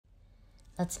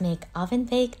Let's make oven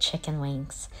baked chicken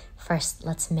wings. First,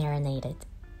 let's marinate it.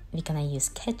 We're gonna use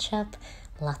ketchup,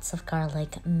 lots of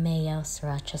garlic, mayo,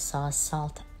 sriracha sauce,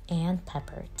 salt, and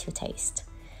pepper to taste.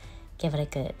 Give it a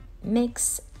good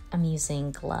mix. I'm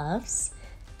using gloves,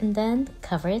 and then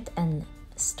cover it and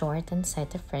store it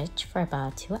inside the fridge for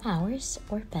about 2 hours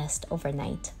or best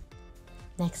overnight.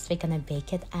 Next, we're gonna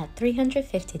bake it at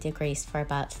 350 degrees for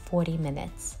about 40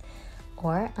 minutes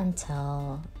or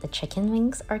until the chicken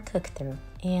wings are cooked through.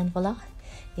 And voila,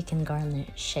 you can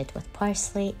garnish it with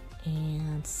parsley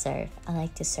and serve. I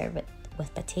like to serve it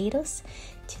with potatoes.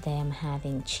 Today I'm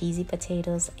having cheesy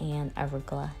potatoes and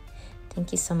arugula.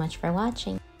 Thank you so much for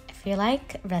watching. If you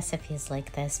like recipes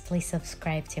like this, please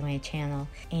subscribe to my channel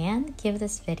and give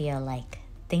this video a like.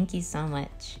 Thank you so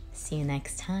much. See you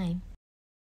next time.